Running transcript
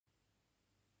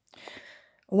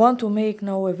want to make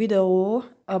now a video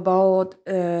about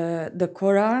the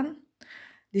Koran.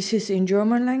 This is in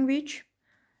German language,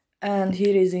 and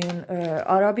here is in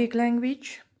Arabic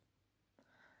language.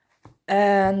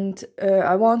 And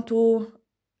I want to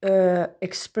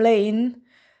explain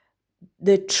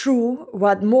the true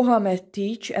what Muhammad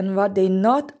teach and what they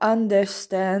not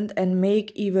understand and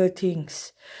make evil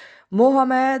things.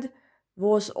 Muhammad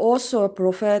was also a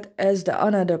prophet as the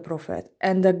another prophet,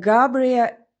 and the Gabriel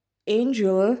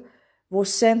angel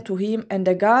was sent to him, and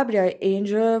the Gabriel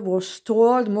angel was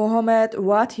told Muhammad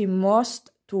what he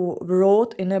must to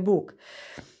wrote in a book.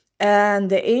 And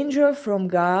the angel from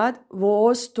God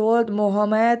was told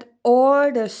Muhammad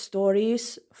all the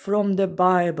stories from the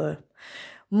Bible.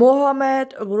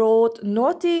 Muhammad wrote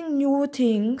nothing new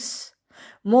things.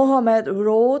 Muhammad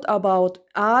wrote about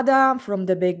Adam from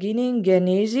the beginning,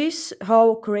 Genesis,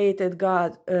 how created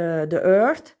God the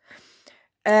earth.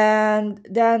 And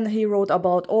then he wrote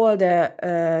about all the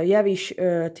Jewish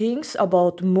things,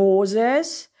 about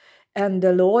Moses and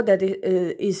the law that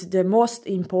is the most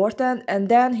important. And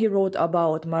then he wrote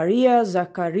about Maria,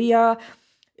 Zakariah,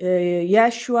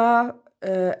 Yeshua,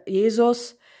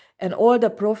 Jesus, and all the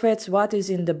prophets, what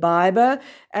is in the Bible.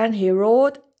 And he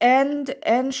wrote, and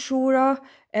Shura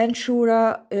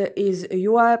is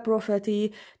your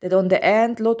prophecy, that on the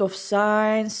end, lot of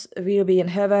signs will be in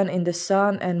heaven, in the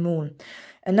sun and moon.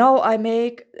 And now I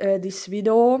make this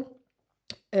video.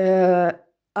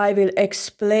 I will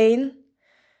explain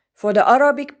for the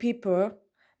Arabic people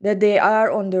that they are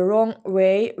on the wrong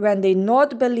way when they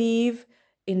not believe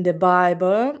in the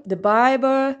Bible. The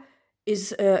Bible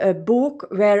is a book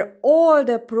where all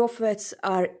the prophets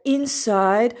are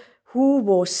inside who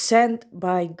was sent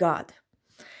by God.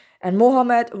 And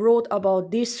Muhammad wrote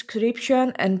about this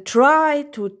scripture and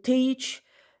tried to teach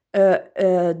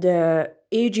the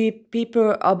Egypt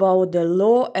people about the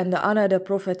law and the another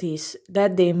prophecies,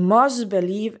 that they must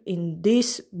believe in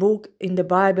this book in the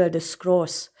Bible, the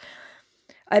scrolls.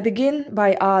 I begin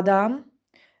by Adam.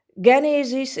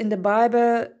 Genesis in the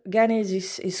Bible,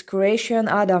 Genesis is creation,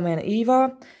 Adam and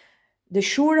Eve. The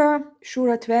Shura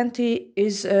 20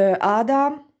 is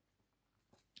Adam.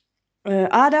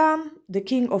 Adam, the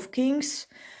King of Kings.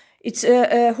 It's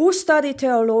who study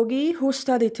theology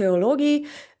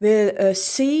will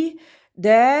see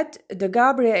that the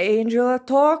Gabriel angel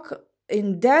talk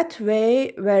in that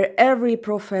way where every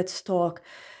prophet talk.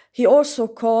 He also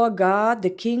called God the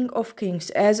King of Kings,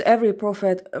 as every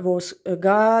prophet was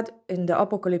God in the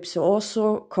Apocalypse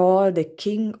also called the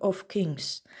King of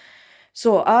Kings.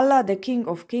 So Allah, the King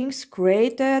of Kings,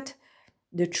 created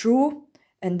the true,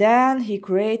 and then he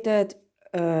created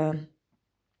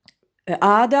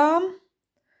Adam,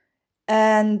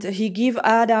 and he gave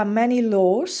Adam many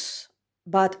laws,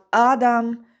 but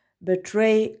Adam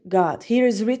betrayed God. Here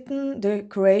is written the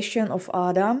creation of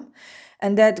Adam,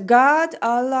 and that God,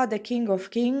 Allah, the King of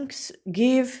Kings,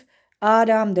 give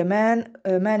Adam, the man,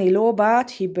 many law, but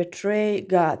he betrayed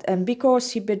God. And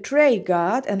because he betrayed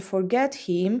God and forget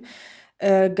him,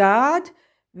 God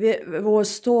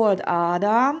was told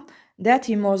Adam that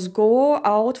he must go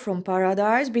out from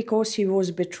paradise because he was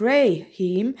betray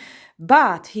him.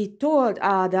 But he told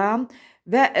Adam,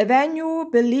 when you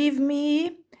believe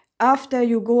me, after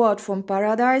you go out from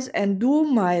paradise and do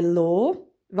my law,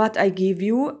 what I give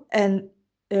you, and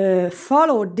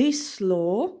follow this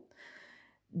law,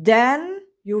 then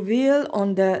you will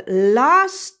on the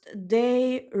last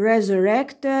day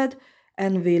resurrected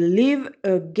and will live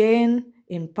again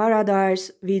in paradise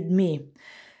with me.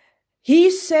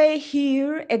 He say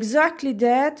here exactly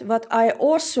that what I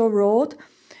also wrote.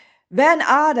 When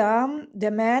Adam,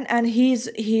 the man, and his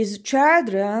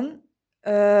children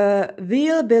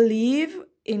will believe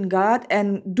in God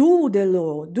and do the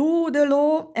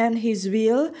law and his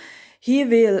will, he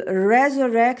will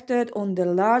resurrected on the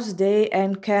last day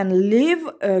and can live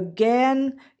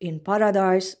again in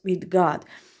paradise with God.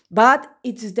 But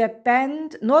it's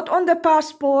depend not on the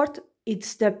passport,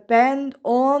 it's depend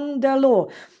on the law.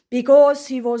 Because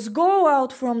he was go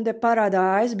out from the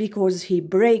paradise because he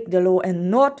break the law and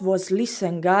not was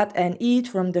listen God and eat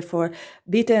from the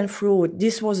forbidden fruit.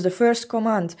 This was the first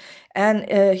command, and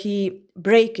he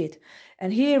break it.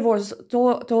 And here was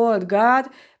told God,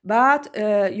 but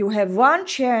you have one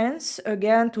chance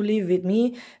again to live with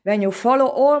me when you follow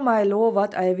all my law,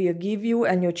 what I will give you,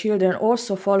 and your children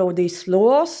also follow these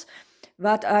laws,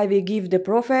 what I will give the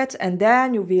prophets, and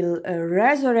then you will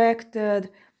resurrected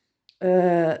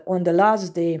on the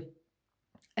last day.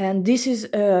 And this is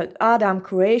Adam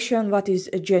creation, what is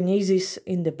Genesis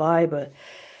in the Bible.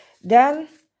 Then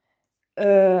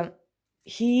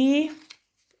he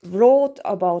wrote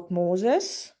about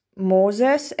Moses,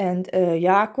 Moses and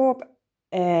Jacob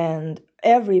and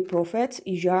every prophet,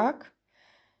 Isaac.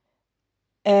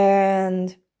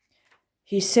 And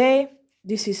he say,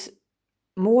 this is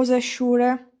Moses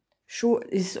Shure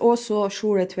is also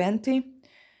Shure 20.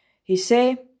 He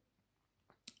say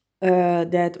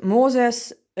that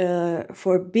Moses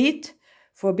forbid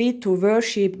to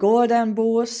worship golden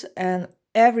bulls and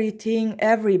everything,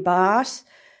 every bath,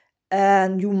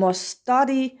 and you must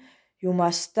study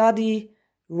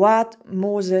what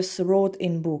Moses wrote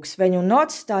in books. When you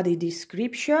not study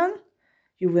description,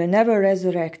 you will never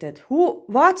resurrect it.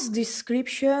 What's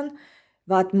description?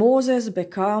 What Moses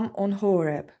become on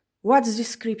Horeb. What's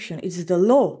description? It's the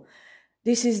law.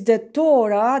 This is the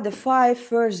Torah, the 5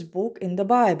 first book in the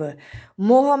Bible.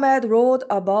 Muhammad wrote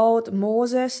about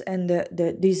Moses and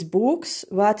these books,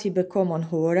 what he become on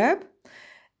Horeb.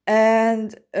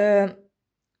 And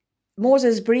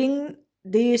Moses bring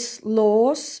these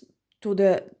laws to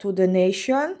the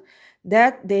nation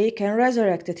that they can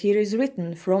resurrect it. Here is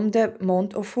written from the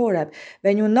Mount of Horeb.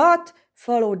 When you not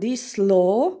follow this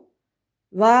law,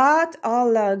 what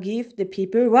Allah give the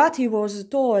people, what he was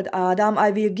told Adam,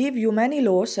 I will give you many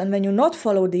laws, and when you not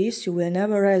follow this, you will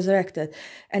never resurrect it.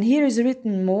 And here is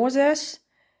written Moses,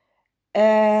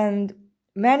 and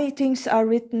many things are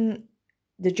written,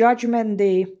 the judgment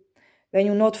day, when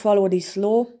you not follow this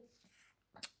law.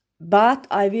 But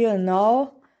I will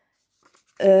now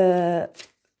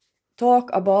talk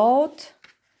about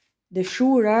the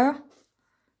Shura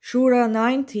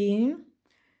 19.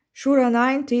 Shura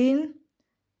 19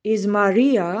 is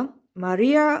Maria.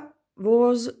 Maria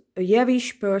was a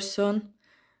Jewish person,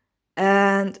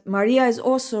 and Maria is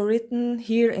also written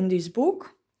here in this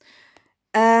book.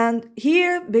 And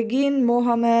here begin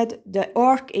Muhammad, the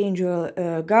archangel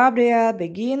Gabriel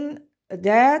begin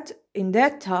that in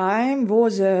that time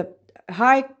was a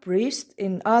high priest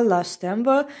in Allah's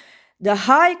temple. The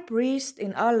high priest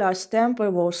in Allah's temple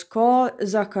was called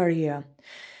Zakariah.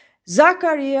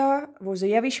 Zakariah was a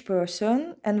Jewish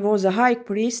person and was a high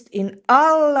priest in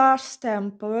Allah's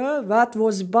temple, that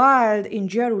was built in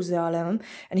Jerusalem.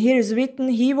 And here is written,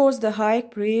 he was the high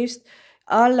priest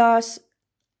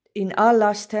in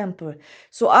Allah's temple.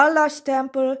 So Allah's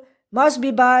temple must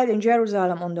be built in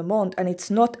Jerusalem on the mount, and it's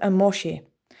not a mosque.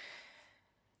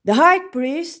 The high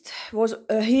priest was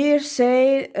here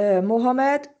say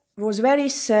Muhammad was very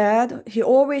sad. He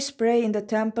always pray in the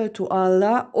temple to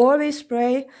Allah, always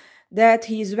pray that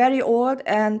he is very old,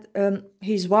 and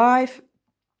his wife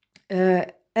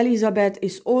Elizabeth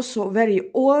is also very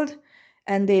old,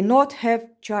 and they not have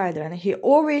children. He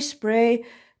always pray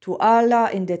to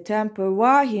Allah in the temple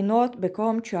why he not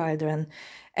become children.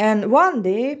 And one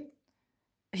day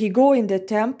he go in the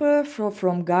temple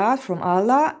from God, from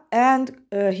Allah, and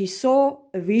he saw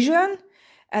a vision.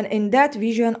 And in that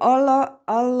vision, Allah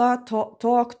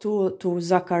talked to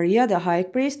Zakariah, the high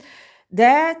priest,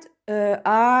 that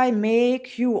I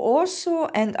make you also,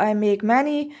 and I make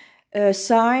many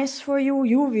signs for you.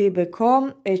 You will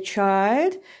become a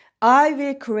child. I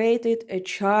will create a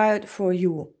child for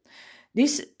you.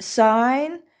 This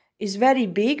sign is very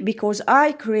big because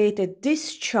I created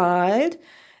this child,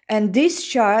 and this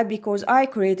child, because I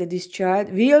created this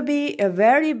child, will be a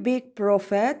very big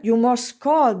prophet. You must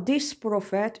call this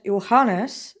prophet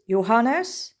Johannes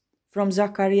from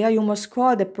Zakariah. You must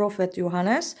call the prophet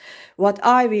Johannes, what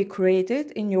I will create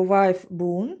it in your wife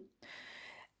womb.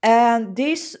 And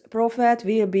this prophet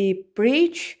will be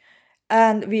preach,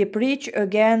 and will preach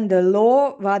again the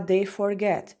law what they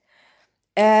forget.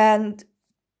 And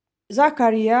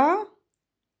Zakariah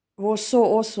was saw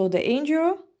also the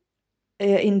angel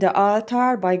in the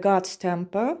altar by God's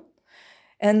temple.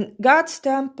 And God's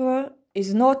temple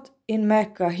is not in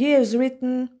Mecca. Here is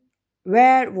written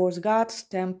where was God's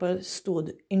temple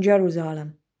stood, in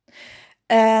Jerusalem.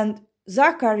 And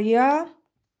Zakariah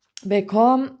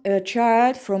became a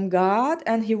child from God,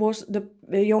 and he was the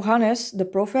Johannes, the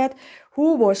prophet,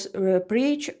 who was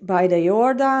preached by the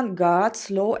Jordan,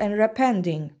 God's law and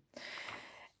repenting.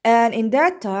 And in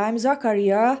that time,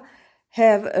 Zakariah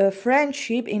have a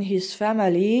friendship in his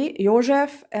family,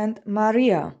 Joseph and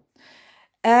Maria.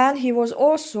 And he was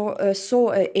also saw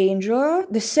an angel.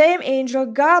 The same angel,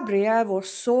 Gabriel, was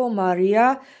saw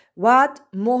Maria, what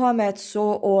Muhammad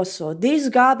saw also. This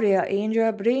Gabriel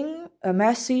angel bring a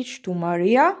message to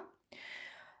Maria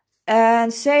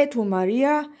and say to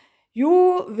Maria,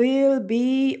 you will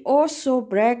be also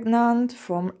pregnant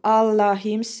from Allah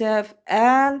himself,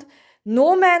 and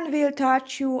no man will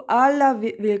touch you. Allah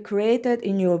will create it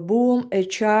in your womb a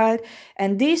child,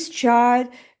 and this child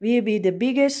will be the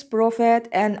biggest prophet,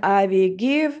 and I will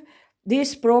give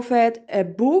this prophet a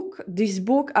book. This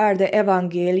book are the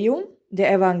Evangelium. the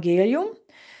Evangelium,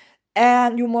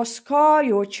 and you must call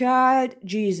your child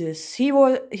Jesus. He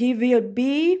will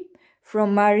be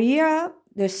from Maria,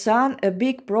 the son, a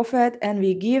big prophet, and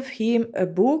we give him a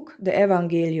book, the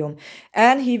Evangelium,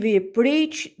 and he will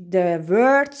preach the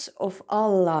words of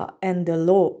Allah and the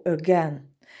law again.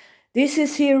 This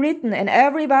is here written, and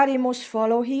everybody must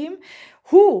follow him.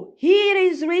 Who? Here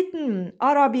is written,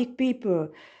 Arabic people,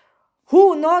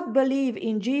 who not believe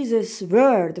in Jesus'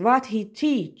 word, what he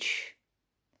teach,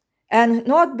 and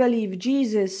not believe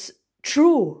Jesus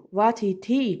true, what he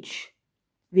teach,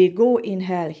 we go in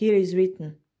hell. Here is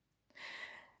written.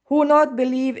 Who not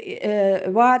believe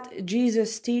what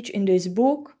Jesus teach in this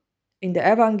book, in the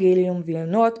Evangelium, will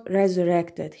not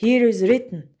resurrected. Here is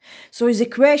written. So is a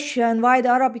question why the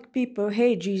Arabic people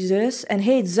hate Jesus and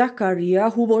hate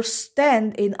Zakariah, who will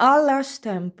stand in Allah's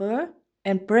temple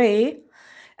and pray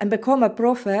and become a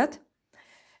prophet,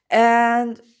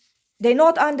 and they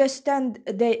not understand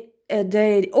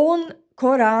their own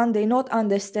Koran. They not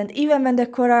understand, even when the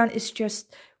Koran is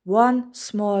just one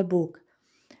small book.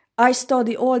 I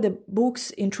study all the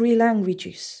books in 3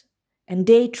 languages, and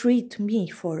they treat me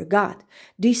for God.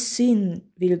 This sin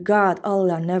will God,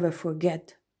 Allah, never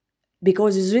forget.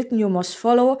 Because it's written, you must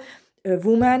follow a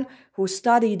woman who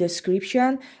study the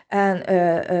scripture,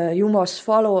 and you must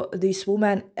follow this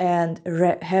woman and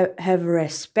have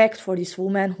respect for this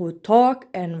woman who talk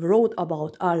and wrote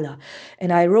about Allah.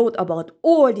 And I wrote about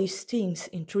all these things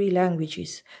in 3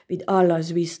 languages with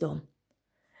Allah's wisdom.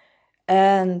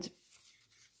 And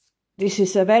this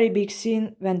is a very big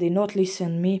sin when they not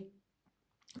listen me,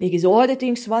 because all the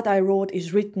things what I wrote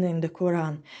is written in the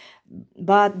Quran,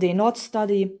 but they not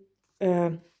study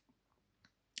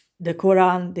the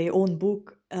Quran, their own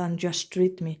book, and just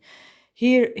treat me.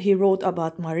 Here he wrote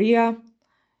about Maria,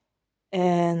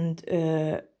 and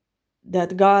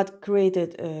that God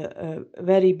created a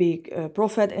very big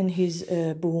prophet in his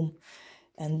womb.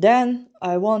 And then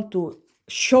I want to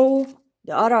show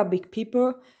the Arabic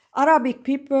people. Arabic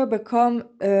people become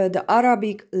the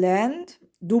Arabic land,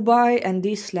 Dubai and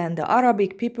this land. The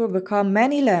Arabic people become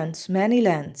many lands.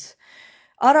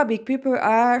 Arabic people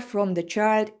are from the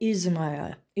child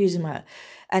Ismail.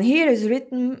 And here is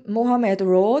written, Muhammad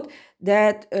wrote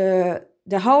that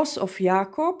the house of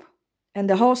Jacob and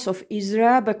the house of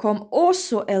Israel become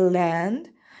also a land.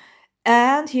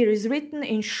 And here is written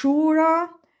in Shura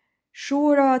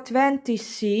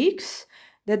 26,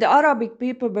 that the Arabic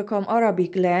people become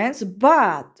Arabic lands,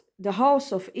 but the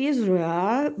house of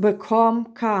Israel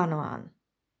become Canaan.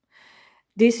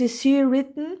 This is here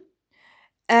written,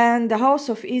 and the house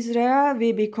of Israel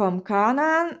will become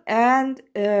Canaan, and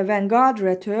when God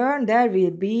return, there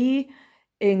will be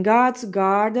in God's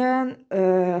garden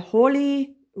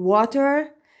holy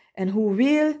water, and who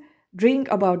will drink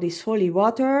about this holy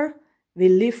water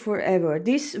will live forever.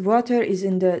 This water is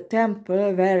in the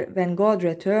temple where when God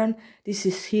returned, this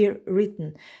is here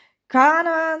written.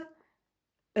 Canaan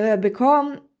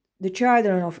become the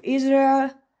children of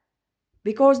Israel,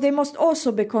 because they must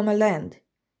also become a land.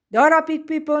 The Arabic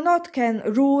people not can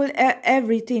rule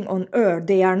everything on earth.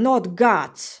 They are not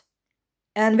gods.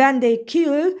 And when they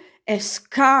kill as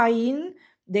Cain,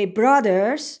 their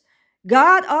brothers,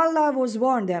 God, Allah was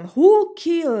warned them, who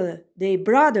kill their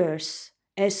brothers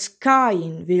as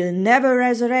Cain will never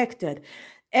resurrected.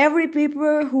 Every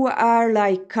people who are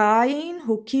like Cain,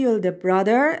 who killed the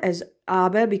brother as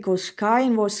Abel, because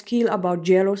Cain was killed about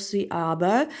jealousy,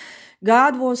 Abel,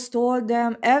 God was told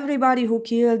them, everybody who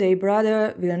killed their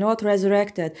brother will not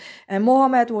resurrected. And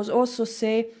Muhammad was also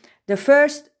say, the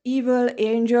first evil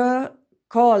angel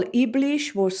called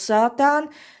Iblis was Satan,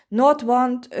 not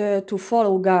want to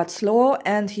follow God's law,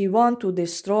 and he want to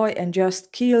destroy and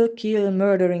just kill,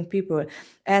 murdering people.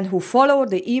 And who follow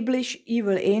the Iblis,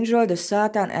 evil angel, the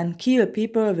Satan, and kill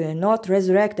people will not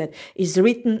resurrected. Is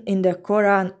written in the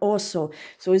Quran also.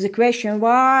 So is a question,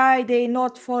 why they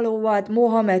not follow what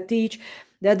Muhammad teach,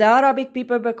 that the Arabic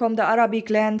people become the Arabic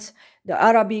lands, the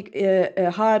Arabic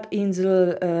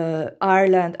Halbinsel,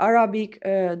 Ireland, Arabic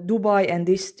Dubai, and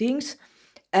these things.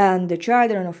 And the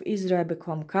children of Israel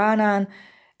become Canaan,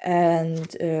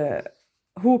 and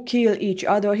who kill each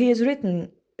other. He is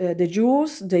written, the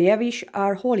Jews, the Jewish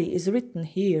are holy, is written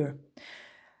here.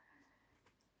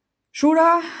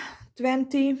 Shura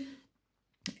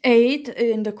 28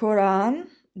 in the Quran,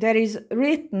 there is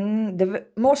written the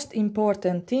most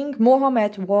important thing.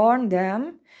 Muhammad warned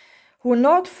them who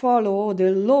not follow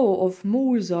the law of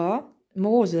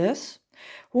Moses,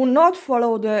 who not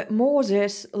follow the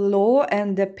Moses law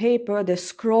and the paper, the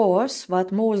scrolls,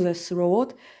 what Moses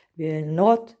wrote, will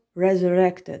not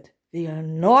resurrected.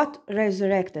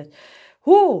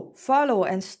 Who follow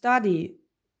and study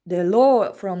the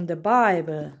law from the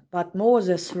Bible, what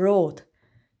Moses wrote,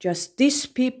 just these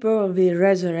people will be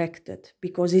resurrected,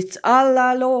 because it's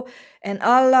Allah's law, and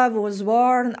Allah was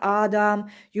warned Adam,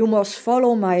 you must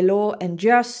follow my law, and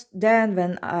just then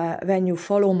when you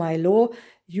follow my law,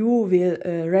 you will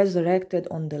resurrected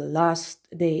on the last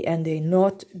day. And they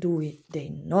not do it.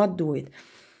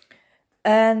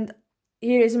 And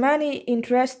here is many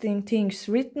interesting things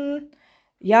written,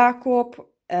 Jacob,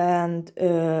 and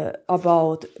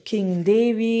about King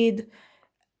David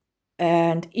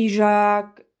and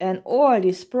Isaac and all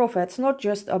these prophets, not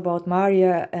just about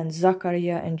Maria and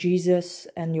Zakariah and Jesus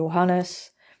and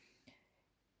Johannes.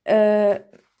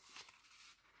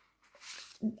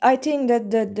 I think that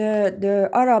the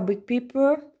Arabic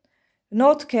people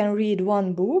not can read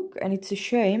one book, and it's a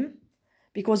shame,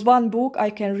 because one book I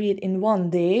can read in one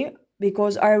day,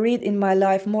 because I read in my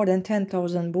life more than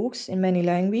 10,000 books in many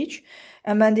languages,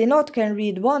 and when they not can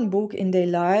read one book in their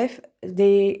life,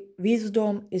 their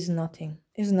wisdom is nothing.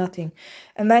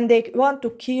 And when they want to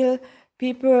kill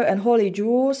people and holy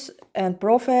Jews and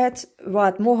prophets,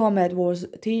 what Muhammad was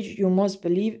teach, you must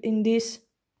believe in this.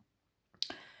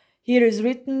 Here is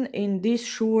written in this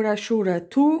Surah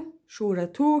 2,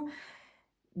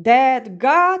 that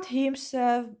God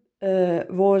himself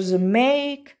was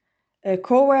make a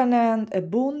covenant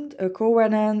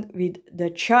with the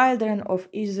children of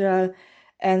Israel,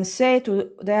 and say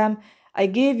to them, I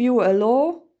give you a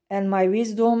law and my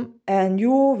wisdom, and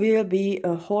you will be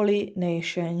a holy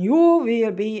nation.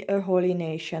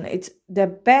 It's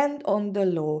depend on the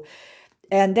law.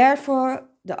 And therefore,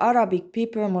 the Arabic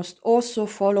people must also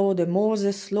follow the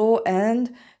Moses law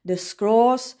and the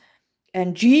scrolls.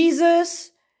 And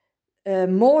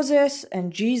Moses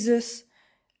and Jesus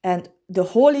and the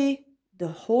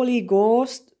Holy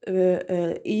Ghost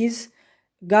is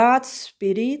God's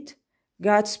Spirit,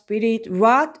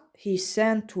 what he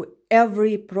sent to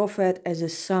every prophet as a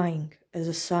sign.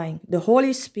 The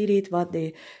Holy Spirit, what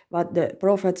the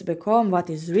prophets become, what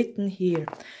is written here.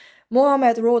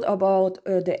 Muhammad wrote about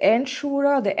the end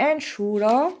Shura. The end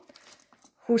Shura,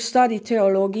 who study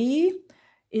theology,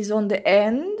 is on the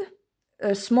end,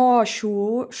 a small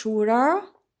Shura,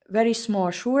 very small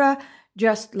Shura,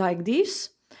 just like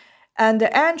this. And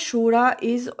the end Shura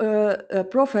is a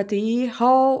prophecy,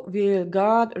 how will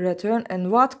God return and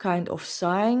what kind of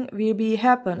sign will be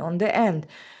happen on the end.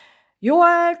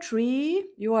 Joel 3,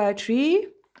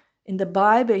 in the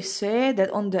Bible say that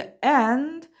on the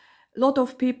end, a lot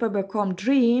of people become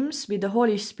dreams with the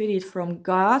Holy Spirit from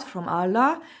God, from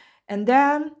Allah, and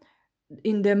then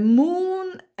in the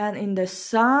moon and in the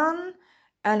sun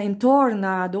and in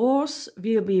tornadoes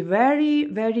will be very,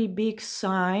 very big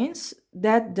signs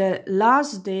that the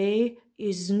last day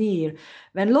is near.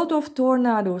 When a lot of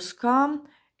tornadoes come,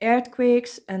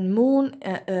 earthquakes, and moon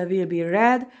will be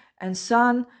red and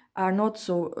sun are not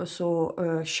so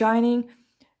shining,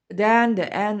 then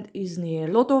the end is near.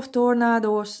 A lot of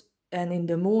tornadoes and in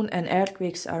the moon and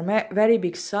earthquakes are very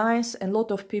big signs, and a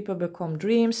lot of people become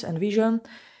dreams and vision.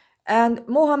 And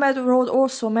Muhammad wrote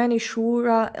also many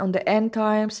Shura on the end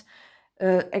times.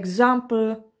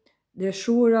 Example, the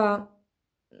Shura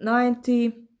 91.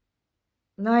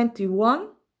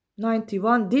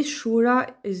 This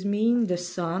Shura is mean the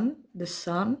sun.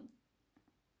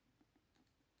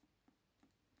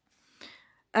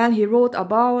 And he wrote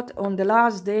about on the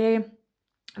last day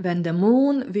when the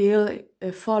moon will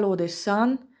follow the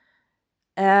sun,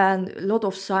 and a lot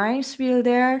of signs will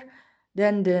there.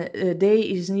 Then the day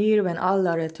is near when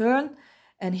Allah return.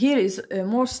 And here is a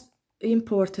most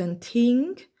important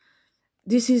thing.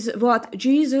 This is what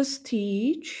Jesus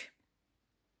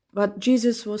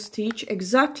was teach,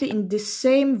 exactly in the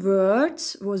same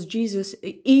words was Jesus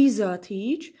Isa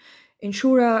teach in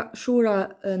Shura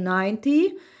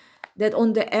 90, that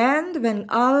on the end when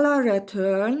Allah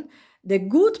return, the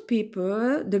good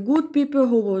people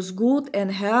who was good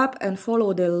and help and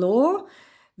follow the law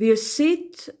will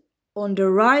sit on the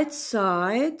right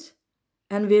side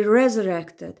and will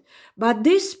resurrected. But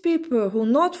these people who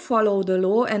not follow the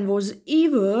law and was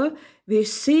evil will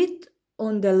sit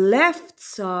on the left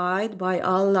side by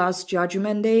Allah's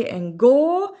judgment day and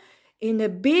go in a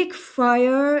big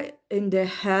fire in the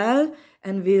hell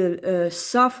and will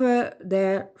suffer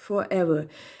there forever.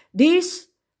 This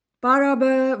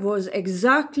parable was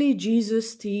exactly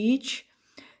Jesus teach.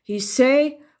 He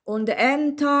say, on the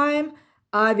end time,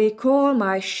 I will call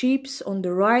my sheep on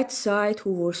the right side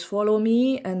who was follow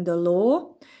me and the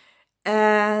law,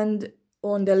 and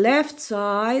on the left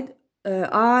side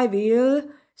I will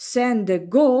send the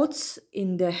goats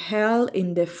in the hell,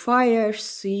 in the fire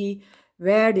sea,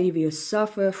 where they will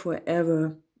suffer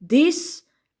forever. This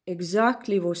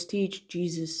exactly was teach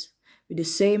Jesus with the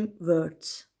same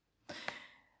words.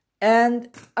 And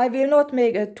I will not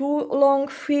make a too long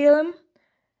film,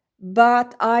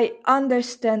 but I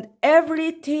understand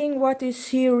everything what is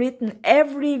here written,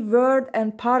 every word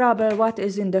and parable what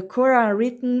is in the Koran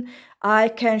written. I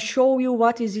can show you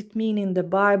what is it mean in the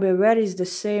Bible, where is the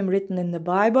same written in the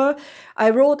Bible.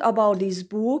 I wrote about these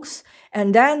books,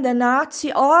 and then the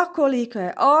Nazi alcoholic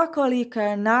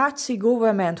Nazi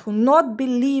government who not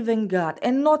believe in God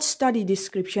and not study the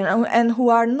scripture and who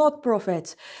are not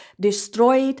prophets,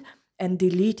 destroyed and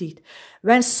deleted.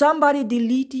 When somebody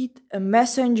deleted a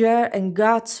messenger and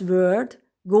God's word,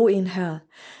 go in hell.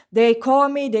 They call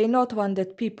me, they not want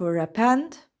that people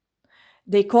repent.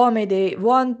 They call me, they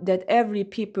want that every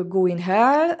people go in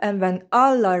hell, and when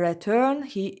Allah return,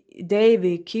 they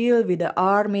will kill with the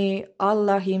army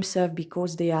Allah himself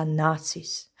because they are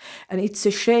Nazis. And it's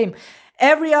a shame.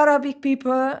 Every Arabic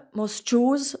people must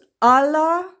choose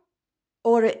Allah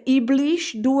or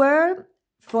Iblis doer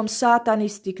from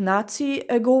satanistic Nazi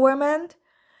government,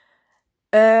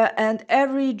 and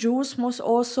every Jews must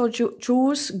also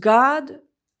choose God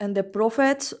and the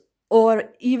prophets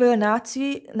or evil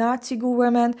Nazi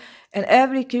government, and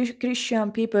every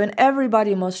Christian people and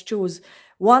everybody must choose.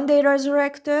 One day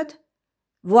resurrected,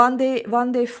 one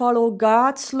day follow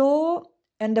God's law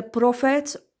and the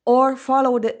prophets, or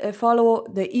follow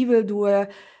the evildoer,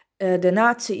 the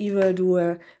Nazi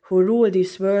evildoer who rule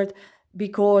this world,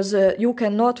 because you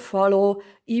cannot follow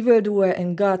evildoer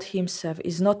and God himself.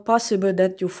 It's not possible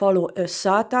that you follow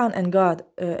Satan and God.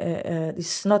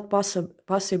 It's not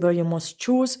possible. You must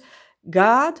choose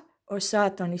God or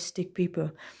Satanistic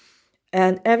people.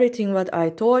 And everything what I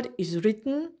told is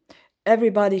written.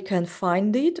 Everybody can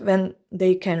find it when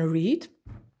they can read.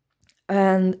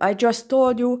 And I just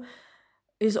told you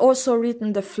is also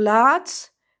written the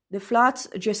floods,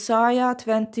 Josiah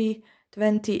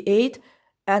 20:28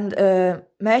 and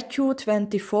Matthew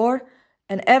 24.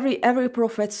 And every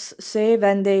prophet say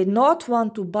when they not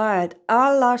want to build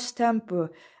Allah's temple.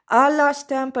 Allah's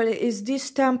temple is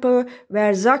this temple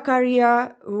where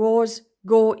Zakariah was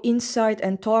go inside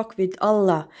and talk with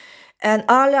Allah. And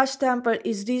Allah's temple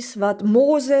is this what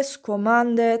Moses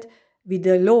commanded with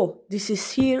the law. This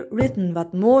is here written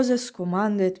what Moses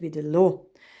commanded with the law.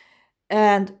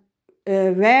 And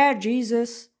where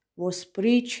Jesus was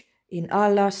preached in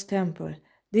Allah's temple.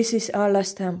 This is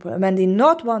Allah's temple. When they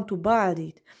not want to build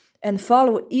it and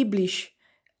follow Iblis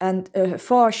and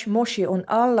force Moshe on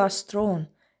Allah's throne,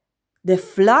 the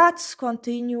floods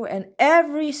continue, and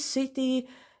every city,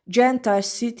 Gentile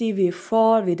city, will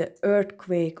fall with an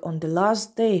earthquake on the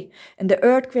last day. And the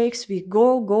earthquakes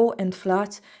will go and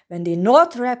floods when they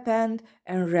not repent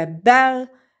and rebel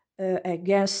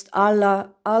against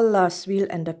Allah's will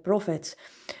and the prophets.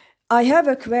 I have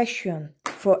a question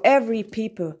for every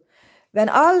people. When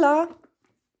Allah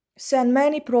sent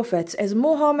many prophets, as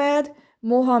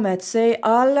Muhammad say,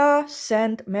 Allah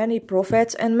sent many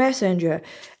prophets and messengers.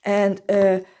 And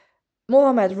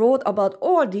Muhammad wrote about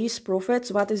all these prophets,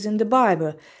 what is in the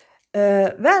Bible.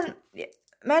 When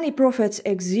many prophets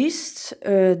exist,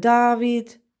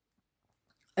 David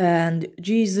and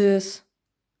Jesus,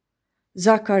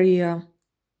 Zakariah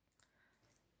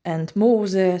and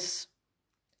Moses,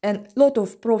 and a lot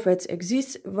of prophets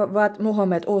exist, what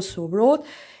Muhammad also wrote.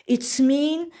 It's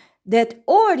mean that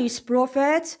all these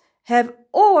prophets have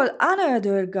all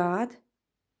another God,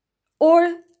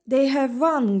 or they have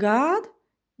one God.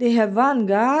 They have one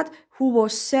God who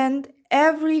was sent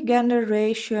every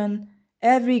generation,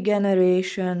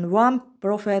 one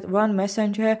prophet, one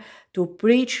messenger to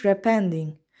preach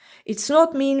repenting. It's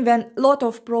not mean when a lot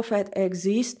of prophets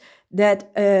exist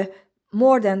that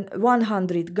more than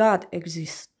 100 God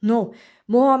exists. No,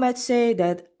 Muhammad say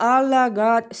that Allah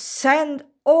God sent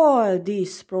all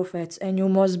these prophets, and you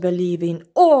must believe in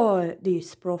all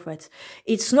these prophets.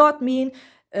 It's not mean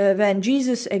when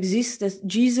Jesus existed,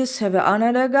 Jesus have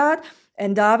another God,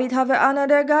 and David have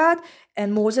another God,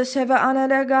 and Moses have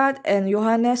another God, and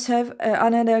Johannes have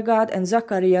another God, and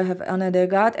Zakariah have another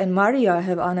God, and Maria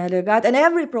have another God, and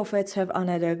every prophet have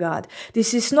another God.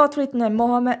 This is not written in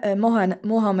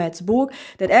Muhammad's book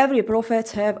that every prophet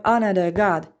have another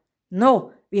God.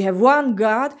 No, we have one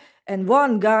God, and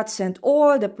one God sent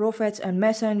all the prophets and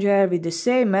messengers with the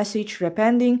same message,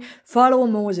 repenting, follow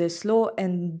Moses' law,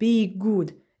 and be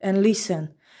good, and listen.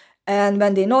 And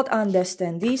when they not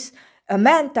understand this, a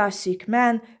fantastic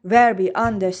man where we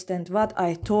understand what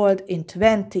I told in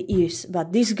 20 years,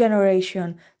 but this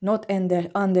generation not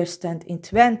understand in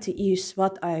 20 years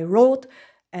what I wrote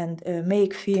and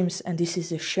make films, and this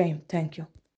is a shame. Thank you.